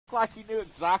Like he knew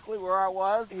exactly where I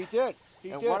was. He did.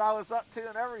 And what I was up to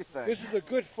and everything. This is a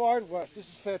good find, Wes. This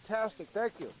is fantastic.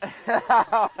 Thank you.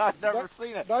 I've never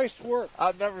seen it. Nice work.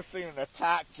 I've never seen an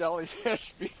attacked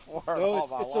jellyfish before in all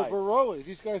my life. It's a Varroa.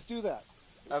 These guys do that.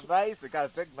 Amazing. Got a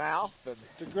big mouth. And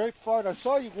it's a great find. I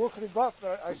saw you working him up.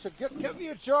 I said, get me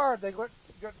a jar. They got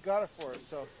it for us.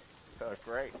 So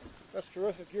great. That's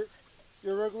terrific.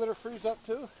 Your regulator freeze up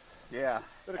too? Yeah.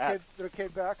 That it came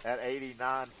back? At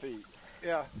 89 feet.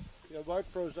 Yeah. Mine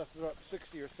froze up about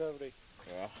 60 or 70.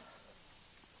 Yeah.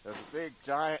 There's a big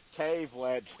giant cave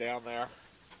ledge down there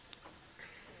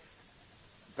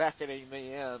beckoning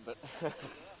me in, but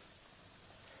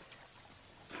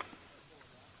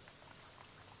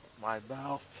my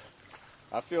mouth.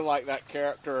 I feel like that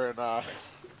character in a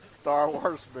Star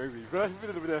Wars movie.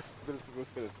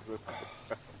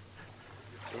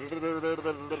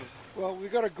 Well, we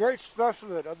got a great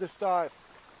specimen of this dive.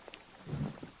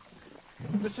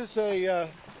 This is a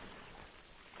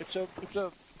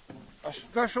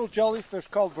special jellyfish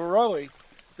called Varroa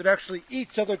that actually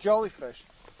eats other jellyfish.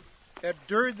 And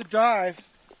during the dive,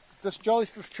 this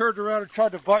jellyfish turned around and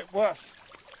tried to bite Wes.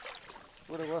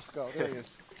 Where did Wes go? There he is.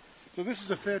 So this is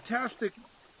a fantastic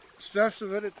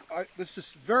specimen. This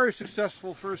is a very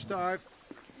successful first dive.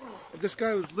 And this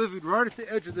guy was living right at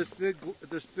the edge of this big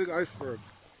iceberg.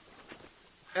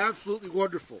 Absolutely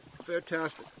wonderful.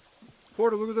 Fantastic.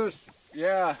 Porter, look at this.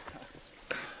 Yeah.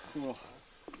 Cool.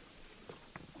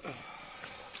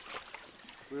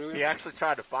 Really? He actually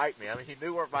tried to bite me. I mean, he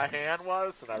knew where my hand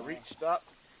was, and I reached up,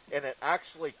 and it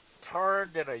actually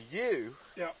turned in a U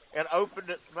and opened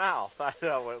its mouth. I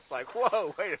know. It's like,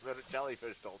 whoa, wait a minute.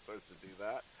 Jellyfish don't supposed to do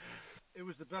that. It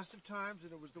was the best of times,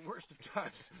 and it was the worst of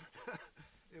times.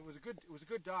 It was a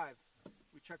good dive.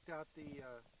 We checked out the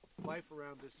life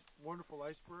around this wonderful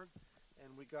iceberg,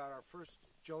 and we got our first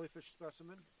jellyfish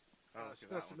specimens.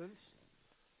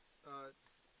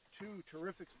 Two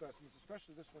terrific specimens,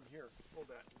 especially this one here. Hold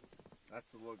that.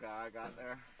 That's the little guy I got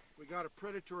there. We got a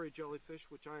predatory jellyfish,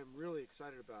 which I am really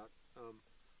excited about.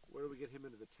 Where do we get him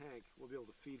into the tank? We'll be able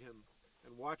to feed him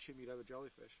and watch him eat other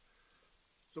jellyfish.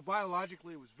 So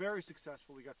biologically, it was very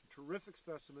successful. We got some terrific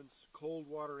specimens, cold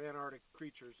water Antarctic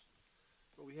creatures,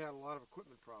 but we had a lot of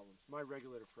equipment problems. My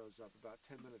regulator froze up about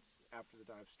 10 minutes after the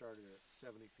dive started at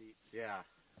 70 feet. Yeah,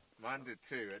 mine did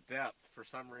too. At depth, for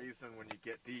some reason, when you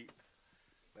get deep,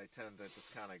 they tend to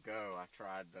just kind of go. I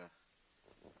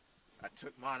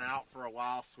took mine out for a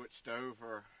while, switched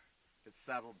over, it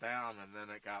settled down, and then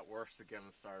it got worse again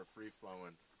and started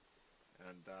free-flowing.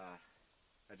 And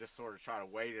I just sort of try to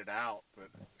wait it out, but,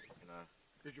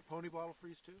 Did your pony bottle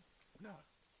freeze too? No.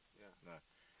 Yeah. No.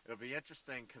 It'll be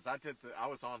interesting, because I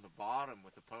was on the bottom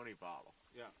with the pony bottle.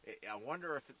 Yeah. I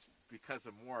wonder if it's because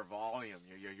of more volume.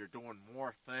 You're doing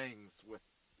more things with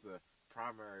the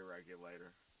primary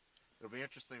regulator. It'll be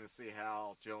interesting to see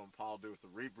how Jill and Paul do with the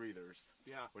rebreathers,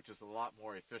 which is a lot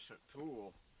more efficient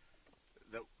tool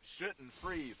that shouldn't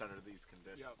freeze under these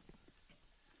conditions. Yeah.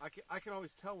 I can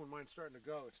always tell when mine's starting to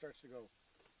go. It starts to go.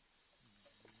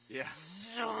 Yeah.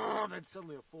 And then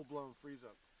suddenly a full-blown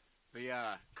freeze-up.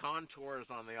 The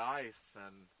contours on the ice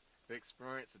and the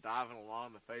experience of diving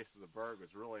along the face of the berg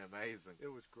was really amazing.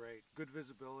 It was great. Good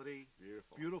visibility.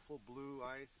 Beautiful. Beautiful blue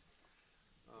ice.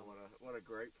 What a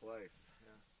great place.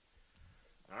 Yeah.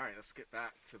 All right, let's get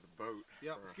back to the boat.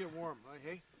 Yeah, let's get warm.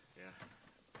 Hey? Yeah.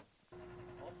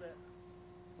 All set.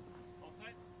 All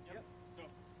set? Yep. Go.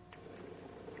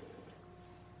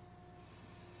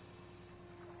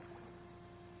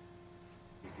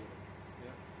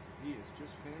 Yeah. He is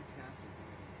just fantastic.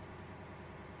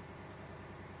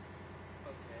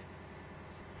 Okay.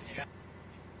 Yeah.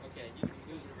 Okay, you can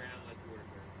move it around like you were. Okay.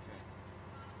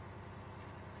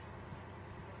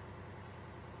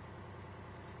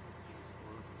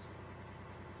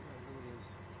 Yeah, it really is.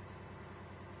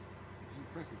 It's an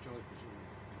impressive jellyfish.